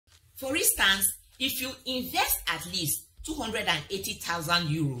For instance, if you invest at least 280,000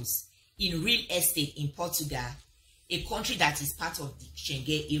 euros in real estate in Portugal, a country that is part of the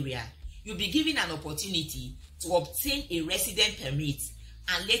Schengen area, you'll be given an opportunity to obtain a resident permit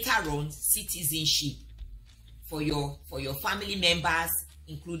and later on citizenship for your family members,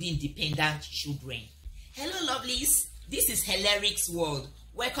 including dependent children. Hello lovelies, this is Hilaric's World.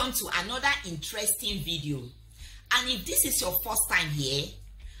 Welcome to another interesting video. And if this is your first time here,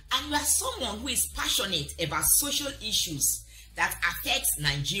 and you are someone who is passionate about social issues that affects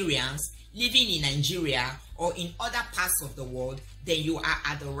Nigerians living in Nigeria or in other parts of the world, then you are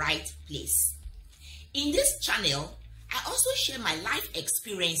at the right place. In this channel, I also share my life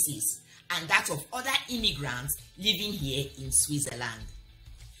experiences and that of other immigrants living here in Switzerland.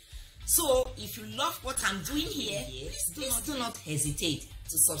 So if you love what I'm doing here, please do not hesitate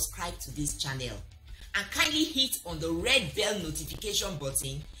to subscribe to this channel and kindly hit on the red bell notification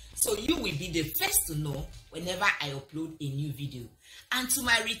button so you will be the first to know whenever I upload a new video. And to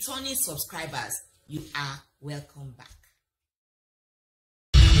my returning subscribers, you are welcome back.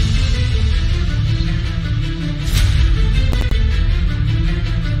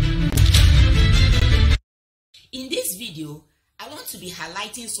 In this video, I want to be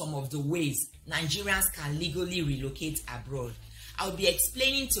highlighting some of the ways Nigerians can legally relocate abroad. I'll be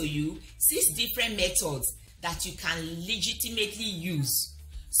explaining to you 6 different methods that you can legitimately use.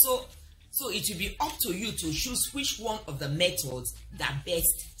 So it will be up to you to choose which one of the methods that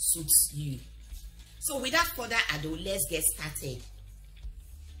best suits you. So without further ado, let's get started.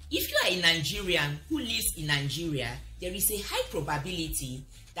 If you are a Nigerian who lives in Nigeria, there is a high probability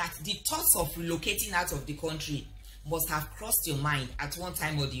that the thoughts of relocating out of the country must have crossed your mind at one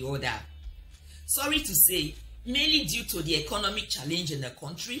time or the other. Sorry to say, mainly due to the economic challenge in the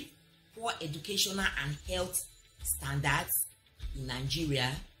country, poor educational and health standards in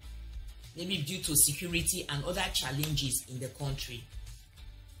Nigeria, maybe due to security and other challenges in the country.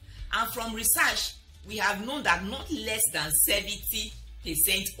 And from research, we have known that not less than 70%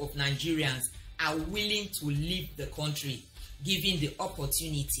 of Nigerians are willing to leave the country, given the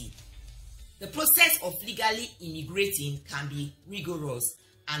opportunity. The process of legally immigrating can be rigorous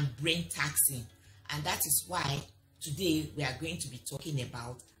and brain taxing, and that is why today we are going to be talking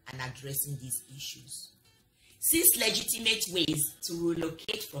about and addressing these issues. 6 legitimate ways to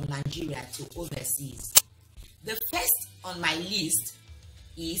relocate from Nigeria to overseas. The first on my list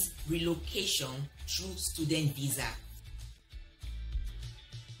is relocation through student visa.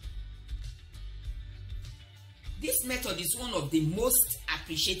 This method is one of the most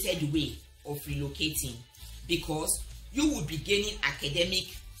appreciated way of relocating because you will be gaining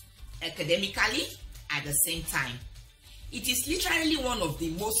academically at the same time. It is literally one of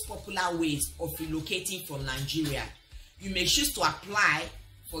the most popular ways of relocating from Nigeria. You may choose to apply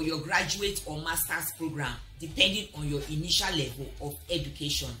for your graduate or master's program depending on your initial level of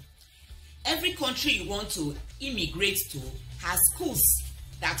education. Every country you want to immigrate to has schools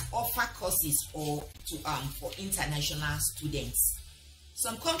that offer courses for international students.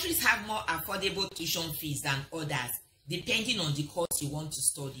 Some countries have more affordable tuition fees than others, depending on the course you want to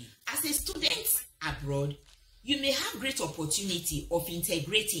study. As a student abroad, you may have great opportunity of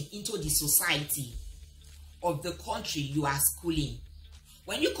integrating into the society of the country you are schooling.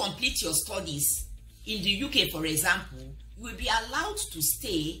 When you complete your studies in the UK, for example, you will be allowed to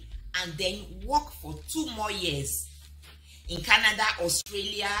stay and then work for 2 more years. In Canada,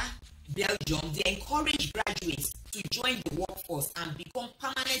 Australia, Belgium, they encourage graduates to join the workforce and become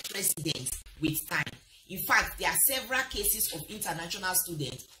permanent residents with time. In fact, there are several cases of international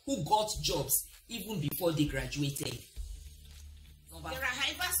students who got jobs even before they graduated. There are,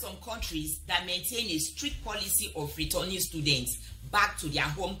 however, some countries that maintain a strict policy of returning students back to their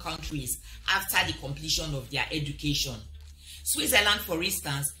home countries after the completion of their education. Switzerland, for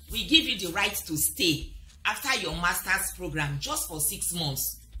instance, will give you the right to stay after your master's program just for 6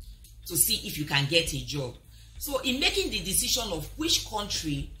 months to see if you can get a job. So in making the decision of which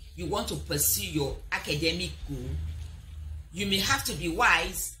country you want to pursue your academic goal, you may have to be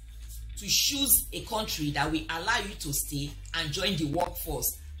wise to choose a country that will allow you to stay and join the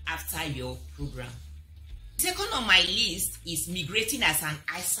workforce after your program. Second on my list is migrating as an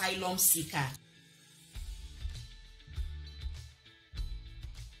asylum seeker.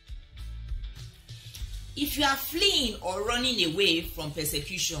 If you are fleeing or running away from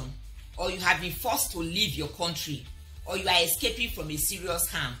persecution, or you have been forced to leave your country, or you are escaping from a serious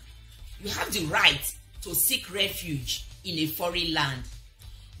harm, you have the right to seek refuge in a foreign land.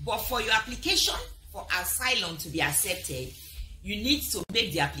 But for your application for asylum to be accepted, you need to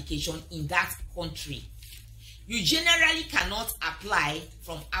make the application in that country. You generally cannot apply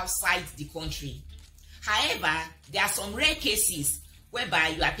from outside the country. However, there are some rare cases whereby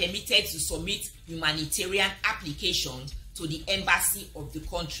you are permitted to submit humanitarian applications to the embassy of the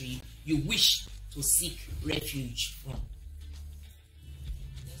country you wish to seek refuge from.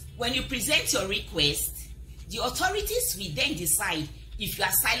 When you present your request, the authorities will then decide if your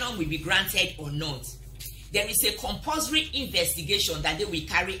asylum will be granted or not. There is a compulsory investigation that they will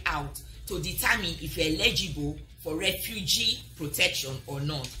carry out to determine if you are eligible for refugee protection or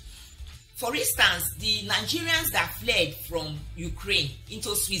not. For instance, the Nigerians that fled from Ukraine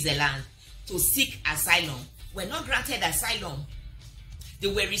into Switzerland to seek asylum were not granted asylum. They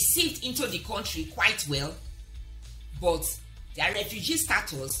were received into the country quite well, but their refugee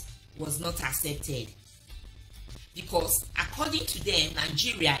status was not accepted because according to them,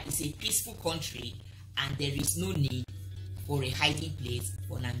 Nigeria is a peaceful country and there is no need for a hiding place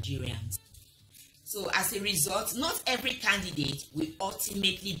for Nigerians. So as a result, not every candidate will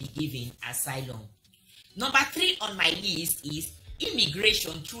ultimately be given asylum. Number 3 on my list is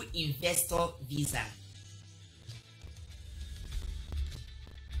immigration through investor visa.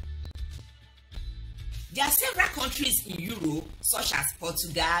 There are several countries in Europe, such as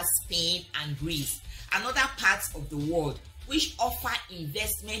Portugal, Spain, and Greece, and other parts of the world, which offer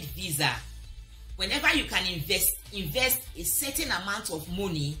investment visa. Whenever you can invest a certain amount of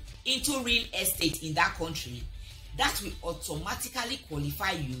money into real estate in that country, that will automatically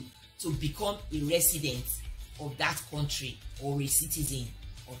qualify you to become a resident of that country or a citizen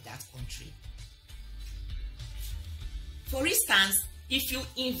of that country. For instance, if you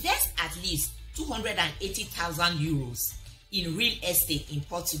invest at least 280,000 euros in real estate in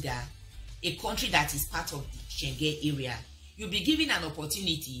Portugal, a country that is part of the Schengen area, you'll be given an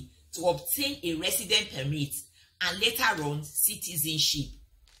opportunity to obtain a resident permit and later on citizenship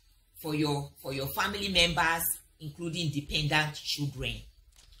for your family members, including dependent children.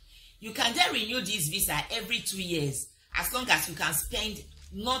 You can then renew this visa every 2 years as long as you can spend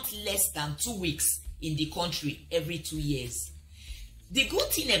not less than 2 weeks in the country every 2 years. The good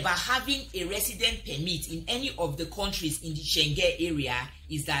thing about having a resident permit in any of the countries in the Schengen area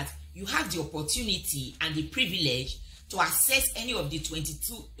is that you have the opportunity and the privilege to access any of the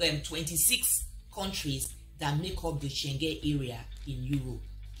 26 countries that make up the Schengen area in Europe.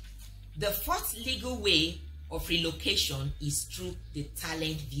 The 4th legal way of relocation is through the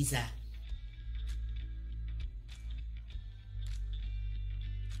talent visa.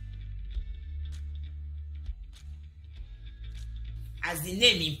 As the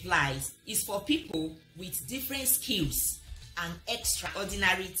name implies, is for people with different skills and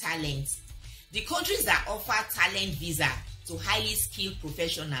extraordinary talents. The countries that offer talent visa to highly skilled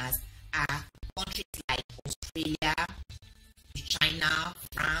professionals are countries like Australia, China,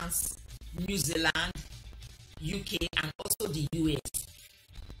 France, New Zealand, UK, and also the US.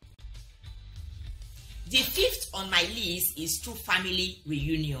 The 5th on my list is through family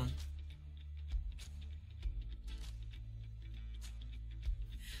reunion.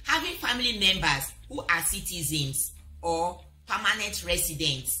 Having family members who are citizens or permanent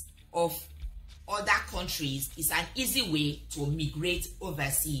residents of other countries is an easy way to migrate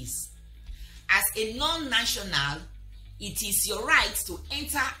overseas. As a non-national, it is your right to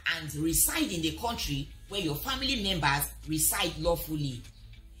enter and reside in the country where your family members reside lawfully.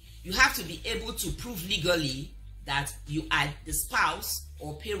 You have to be able to prove legally that you are the spouse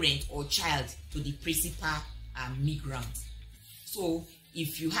or parent or child to the principal migrant. So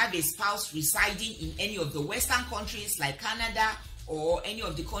if you have a spouse residing in any of the Western countries like Canada or any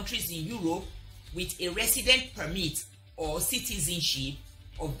of the countries in Europe with a resident permit or citizenship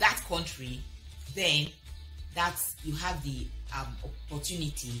of that country, then you have the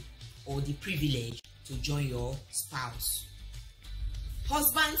opportunity or the privilege to join your spouse.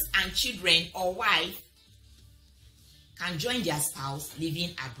 Husbands and children or wife can join their spouse living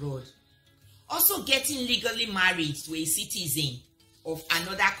abroad. Also, getting legally married to a citizen of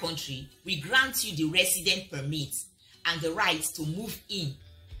another country will grant you the resident permit and the right to move in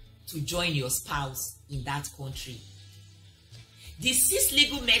to join your spouse in that country. The 6th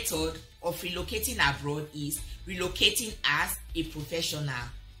legal method of relocating abroad is relocating as a professional.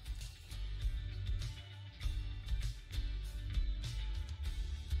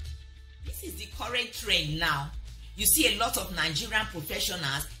 This is the current trend now. You see a lot of Nigerian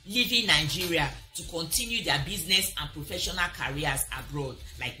professionals leaving Nigeria to continue their business and professional careers abroad,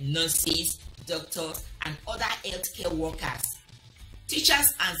 like nurses, doctors, and other healthcare workers.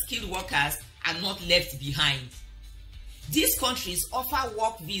 Teachers and skilled workers are not left behind. These countries offer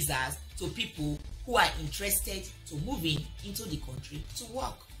work visas to people who are interested to moving into the country to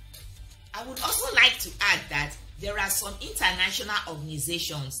work. I would also like to add that there are some international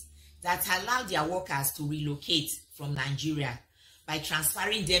organizations that allow their workers to relocate from Nigeria by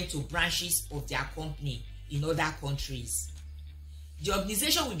transferring them to branches of their company in other countries. The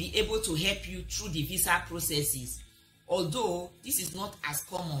organization will be able to help you through the visa processes, although this is not as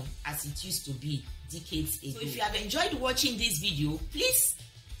common as it used to be decades ago. So if you have enjoyed watching this video, please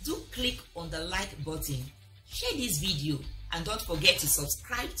do click on the like button, share this video, and don't forget to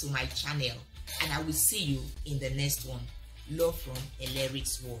subscribe to my channel. And I will see you in the next one. Love from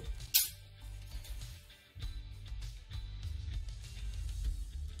Eleric's World.